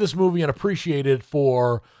 will see this movie and appreciate it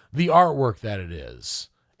for the artwork that it is.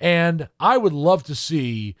 And I would love to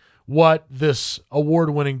see what this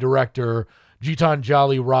award-winning director,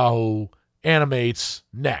 Gitanjali Rahu, animates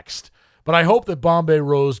next. But I hope that Bombay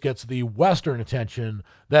Rose gets the Western attention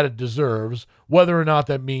that it deserves, whether or not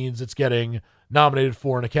that means it's getting nominated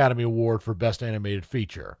for an Academy Award for Best Animated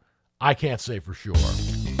Feature. I can't say for sure.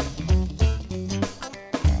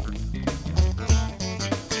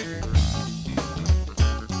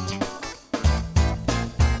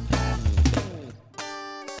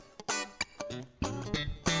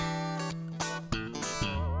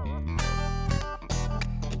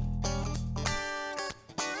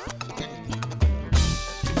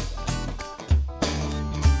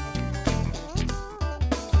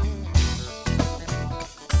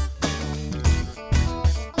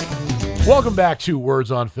 Welcome back to Words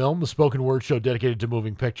on Film, the spoken word show dedicated to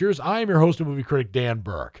moving pictures. I am your host and movie critic, Dan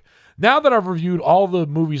Burke. Now that I've reviewed all the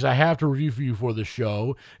movies I have to review for you for this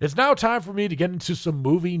show, it's now time for me to get into some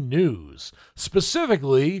movie news.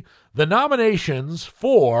 Specifically, the nominations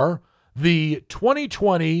for the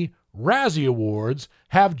 2020 Razzie Awards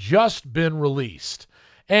have just been released.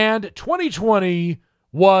 And 2020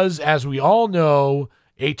 was, as we all know,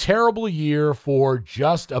 a terrible year for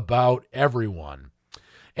just about everyone.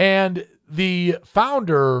 And the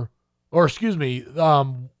founder, or excuse me,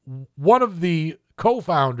 one of the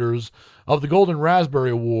co-founders of the Golden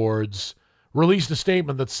Raspberry Awards released a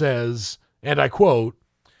statement that says, and I quote,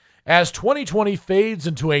 "As 2020 fades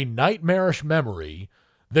into a nightmarish memory,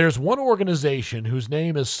 there's one organization whose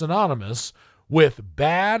name is synonymous with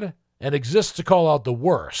bad and exists to call out the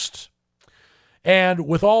worst." And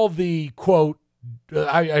with all the, quote,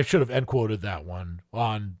 I should have end quoted that one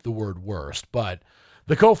on the word worst, but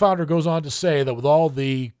the co-founder goes on to say that with all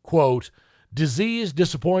the, quote, "disease,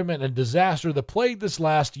 disappointment, and disaster that plagued this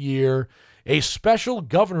last year, a special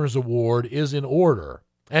governor's award is in order,"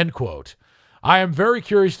 end quote. I am very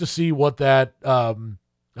curious to see what that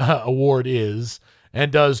award is.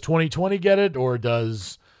 And does 2020 get it, or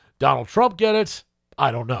does Donald Trump get it?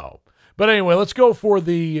 I don't know. But anyway, let's go for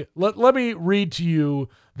let me read to you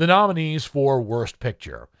the nominees for Worst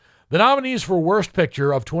Picture. The nominees for Worst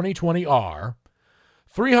Picture of 2020 are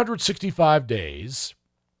 365 Days,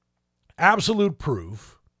 Absolute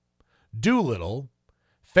Proof, Dolittle,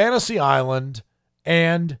 Fantasy Island,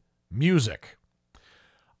 and Music.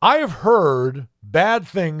 I have heard bad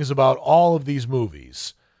things about all of these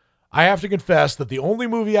movies. I have to confess that the only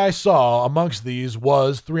movie I saw amongst these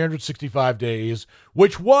was 365 Days,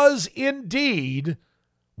 which was indeed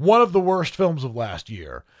one of the worst films of last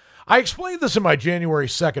year. I explained this in my January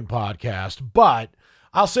 2nd podcast, but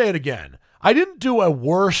I'll say it again. I didn't do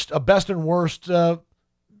a best and worst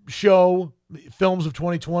show, films of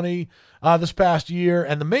 2020 this past year,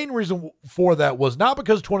 and the main reason for that was not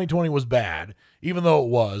because 2020 was bad, even though it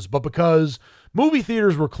was, but because movie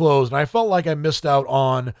theaters were closed, and I felt like I missed out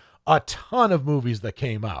on a ton of movies that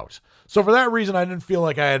came out. So for that reason, I didn't feel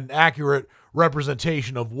like I had an accurate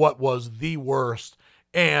representation of what was the worst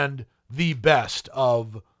and the best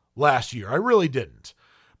of last year. I really didn't.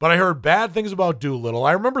 But I heard bad things about Dolittle.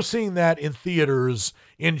 I remember seeing that in theaters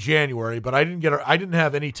in January, but I didn't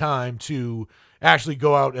have any time to actually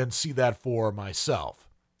go out and see that for myself.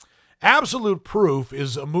 Absolute Proof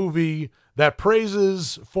is a movie that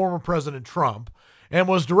praises former President Trump and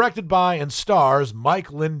was directed by and stars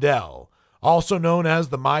Mike Lindell, also known as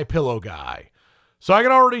the My Pillow Guy. So I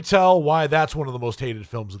can already tell why that's one of the most hated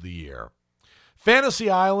films of the year. Fantasy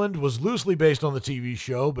Island was loosely based on the TV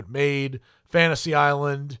show, but made Fantasy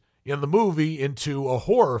Island in the movie into a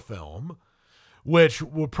horror film, which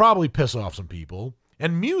would probably piss off some people.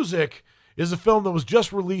 And Music is a film that was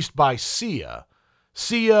just released by Sia.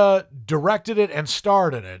 Sia directed it and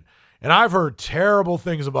starred in it, and I've heard terrible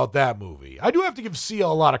things about that movie. I do have to give Sia a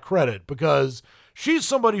lot of credit because she's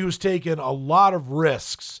somebody who's taken a lot of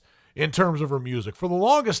risks in terms of her music. For the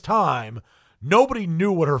longest time, nobody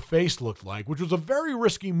knew what her face looked like, which was a very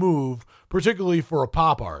risky move, particularly for a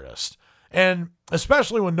pop artist. And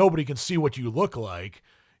especially when nobody can see what you look like,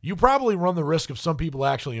 you probably run the risk of some people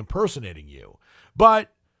actually impersonating you.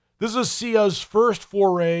 But this is Sia's first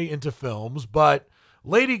foray into films, but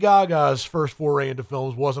Lady Gaga's first foray into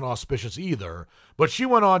films wasn't auspicious either, but she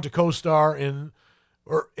went on to co-star in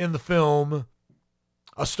the film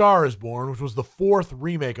A Star is Born, which was the fourth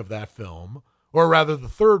remake of that film, or rather the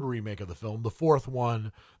third remake of the film, the fourth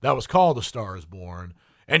one that was called A Star is Born,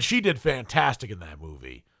 and she did fantastic in that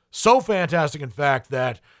movie. So fantastic, in fact,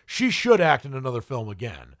 that she should act in another film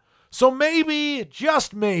again. So maybe,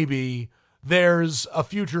 just maybe, there's a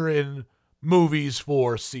future in movies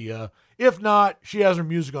for Sia. If not, she has her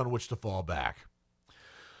music on which to fall back.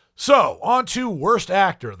 So, on to Worst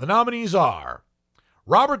Actor. The nominees are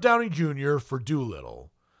Robert Downey Jr. for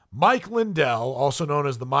Dolittle, Mike Lindell, also known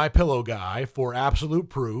as the My Pillow Guy, for Absolute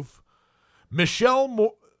Proof, Michelle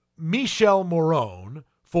Morone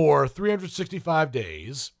for 365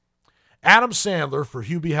 Days, Adam Sandler for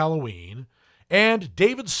Hubie Halloween, and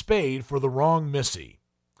David Spade for The Wrong Missy.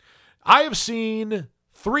 I have seen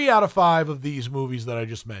 3 out of 5 of these movies that I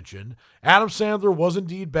just mentioned. Adam Sandler was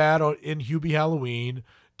indeed bad in Hubie Halloween.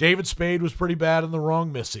 David Spade was pretty bad in The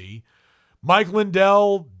Wrong Missy. Mike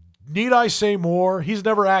Lindell, need I say more? He's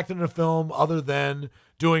never acted in a film other than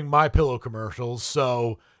doing My Pillow commercials,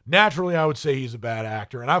 so naturally I would say he's a bad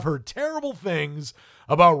actor. And I've heard terrible things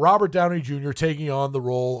about Robert Downey Jr. taking on the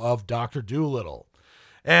role of Dr. Dolittle.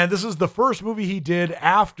 And this is the first movie he did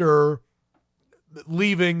after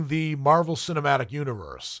leaving the Marvel Cinematic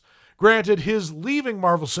Universe. Granted, his leaving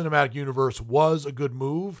Marvel Cinematic Universe was a good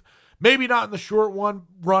move Maybe not in the short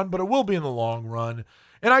run, but it will be in the long run.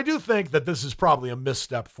 And I do think that this is probably a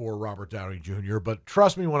misstep for Robert Downey Jr., but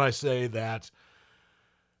trust me when I say that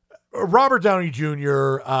Robert Downey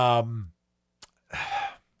Jr.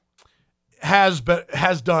 Has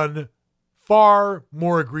done far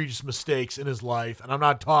more egregious mistakes in his life, and I'm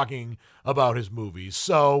not talking about his movies.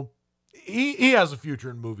 So he has a future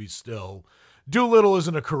in movies still. Doolittle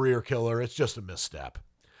isn't a career killer. It's just a misstep.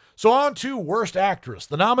 So on to Worst Actress.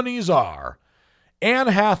 The nominees are Anne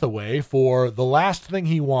Hathaway for The Last Thing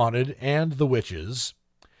He Wanted and The Witches,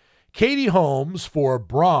 Katie Holmes for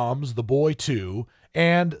Brahms, The Boy 2,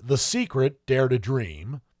 and The Secret, Dare to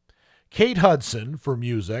Dream, Kate Hudson for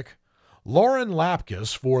Music, Lauren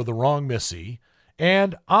Lapkus for The Wrong Missy,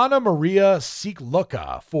 and Anna Maria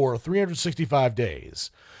Sikluka for 365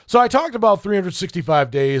 Days. So I talked about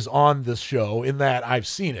 365 Days on this show in that I've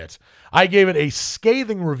seen it. I gave it a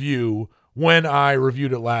scathing review when I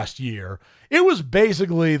reviewed it last year. It was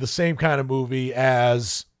basically the same kind of movie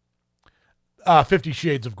as 50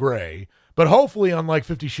 Shades of Grey, but hopefully, unlike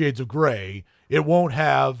 50 Shades of Grey, it won't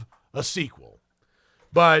have a sequel.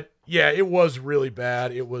 But yeah, it was really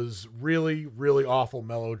bad. It was really, really awful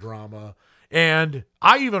melodrama. And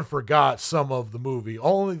I even forgot some of the movie,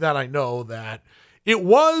 only that I know that it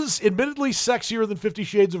was admittedly sexier than 50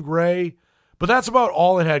 Shades of Grey, but that's about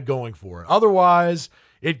all it had going for it. Otherwise,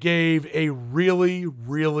 it gave a really,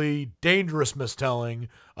 really dangerous mistelling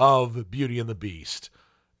of Beauty and the Beast.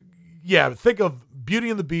 Yeah, think of Beauty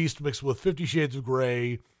and the Beast mixed with 50 Shades of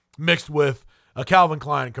Grey, mixed with a Calvin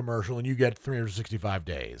Klein commercial, and you get 365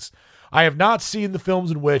 Days. I have not seen the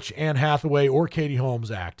films in which Anne Hathaway or Katie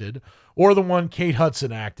Holmes acted, or the one Kate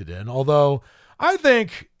Hudson acted in, although I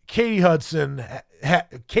think Kate Hudson,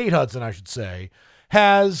 I should say,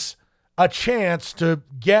 has a chance to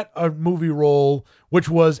get a movie role which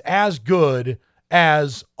was as good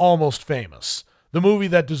as Almost Famous, the movie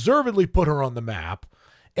that deservedly put her on the map,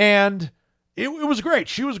 and it was great.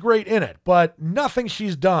 She was great in it, but nothing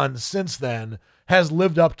she's done since then has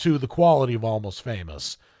lived up to the quality of Almost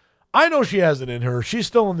Famous. I know she has it in her. She's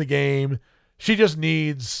still in the game. She just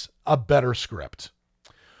needs a better script.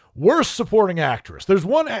 Worst Supporting Actress. There's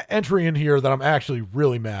one entry in here that I'm actually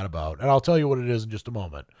really mad about, and I'll tell you what it is in just a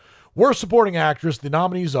moment. Worst Supporting Actress, the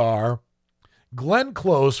nominees are Glenn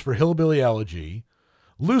Close for Hillbilly Elegy,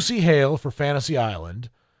 Lucy Hale for Fantasy Island,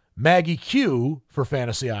 Maggie Q for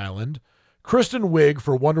Fantasy Island, Kristen Wiig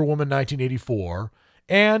for Wonder Woman 1984,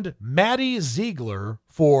 and Maddie Ziegler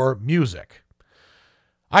for Music.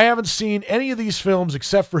 I haven't seen any of these films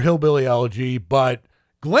except for Hillbilly Elegy, but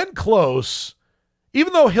Glenn Close,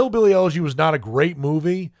 even though Hillbilly Elegy was not a great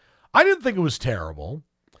movie, I didn't think it was terrible.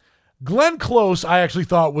 Glenn Close, I actually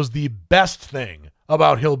thought was the best thing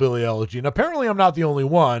about Hillbilly Elegy, and apparently I'm not the only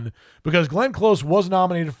one, because Glenn Close was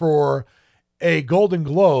nominated for a Golden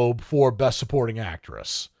Globe for Best Supporting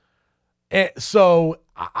Actress. And so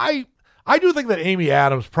I do think that Amy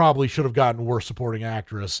Adams probably should have gotten Worst Supporting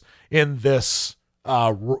Actress in this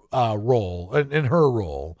role, in her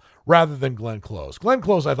role, rather than Glenn Close. Glenn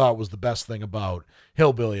Close, I thought, was the best thing about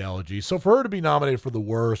Hillbilly Elegy. So for her to be nominated for the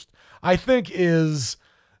worst, I think is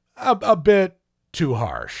a bit too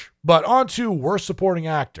harsh. But on to Worst Supporting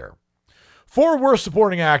Actor. For Worst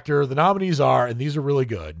Supporting Actor, the nominees are, and these are really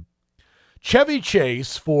good, Chevy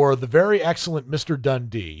Chase for the very excellent Mr.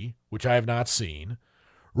 Dundee, which I have not seen,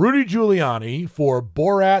 Rudy Giuliani for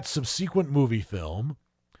Borat's subsequent movie film,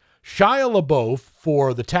 Shia LaBeouf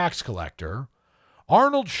for The Tax Collector,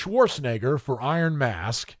 Arnold Schwarzenegger for Iron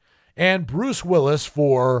Mask, and Bruce Willis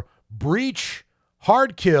for Breach,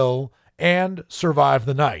 Hard Kill, and Survive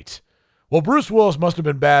the Night. Well, Bruce Willis must have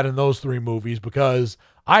been bad in those three movies because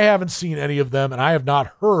I haven't seen any of them, and I have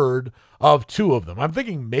not heard of two of them. I'm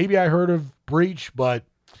thinking maybe I heard of Breach, but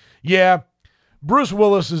yeah, Bruce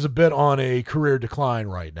Willis is a bit on a career decline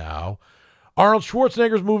right now. Arnold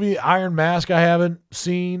Schwarzenegger's movie Iron Mask I haven't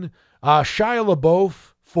seen. Shia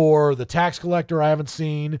LaBeouf for The Tax Collector I haven't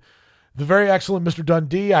seen. The very excellent Mr.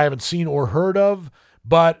 Dundee I haven't seen or heard of.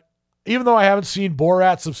 But even though I haven't seen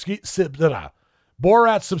Borat's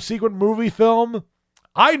subsequent movie film,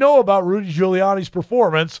 I know about Rudy Giuliani's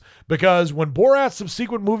performance because when Borat's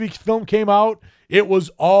subsequent movie film came out, it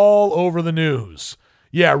was all over the news.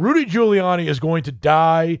 Yeah, Rudy Giuliani is going to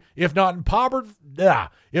die, if not in poverty,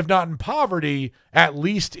 at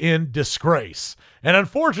least in disgrace. And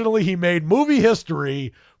unfortunately, he made movie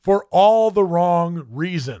history for all the wrong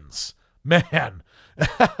reasons. Man,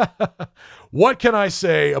 what can I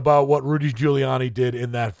say about what Rudy Giuliani did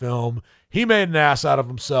in that film? He made an ass out of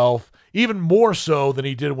himself, even more so than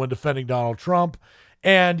he did when defending Donald Trump.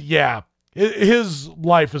 And yeah, his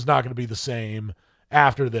life is not going to be the same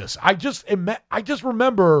after this. I just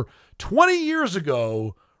remember 20 years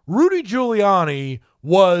ago, Rudy Giuliani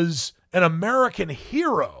was an American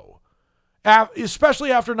hero,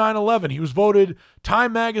 especially after 9/11. He was voted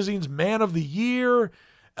Time Magazine's Man of the Year.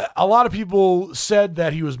 A lot of people said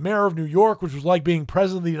that he was mayor of New York, which was like being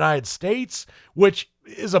president of the United States, which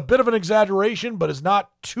is a bit of an exaggeration, but is not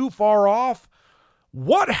too far off.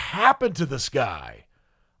 What happened to this guy?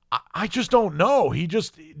 I just don't know. He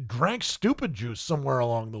just drank stupid juice somewhere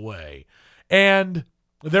along the way. And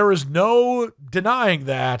there is no denying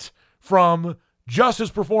that from just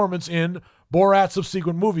his performance in Borat's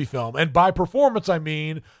subsequent movie film. And by performance, I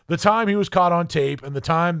mean the time he was caught on tape and the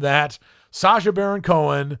time that Sacha Baron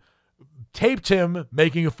Cohen taped him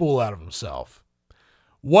making a fool out of himself.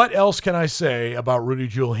 What else can I say about Rudy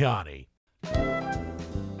Giuliani?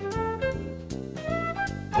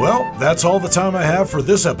 Well, that's all the time I have for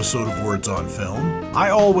this episode of Words on Film. I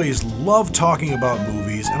always love talking about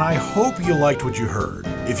movies, and I hope you liked what you heard.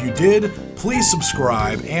 If you did, please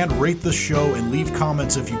subscribe and rate the show and leave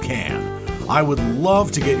comments if you can. I would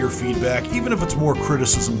love to get your feedback, even if it's more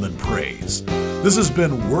criticism than praise. This has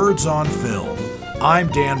been Words on Film. I'm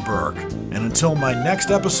Dan Burke, and until my next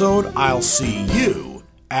episode, I'll see you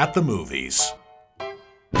at the movies.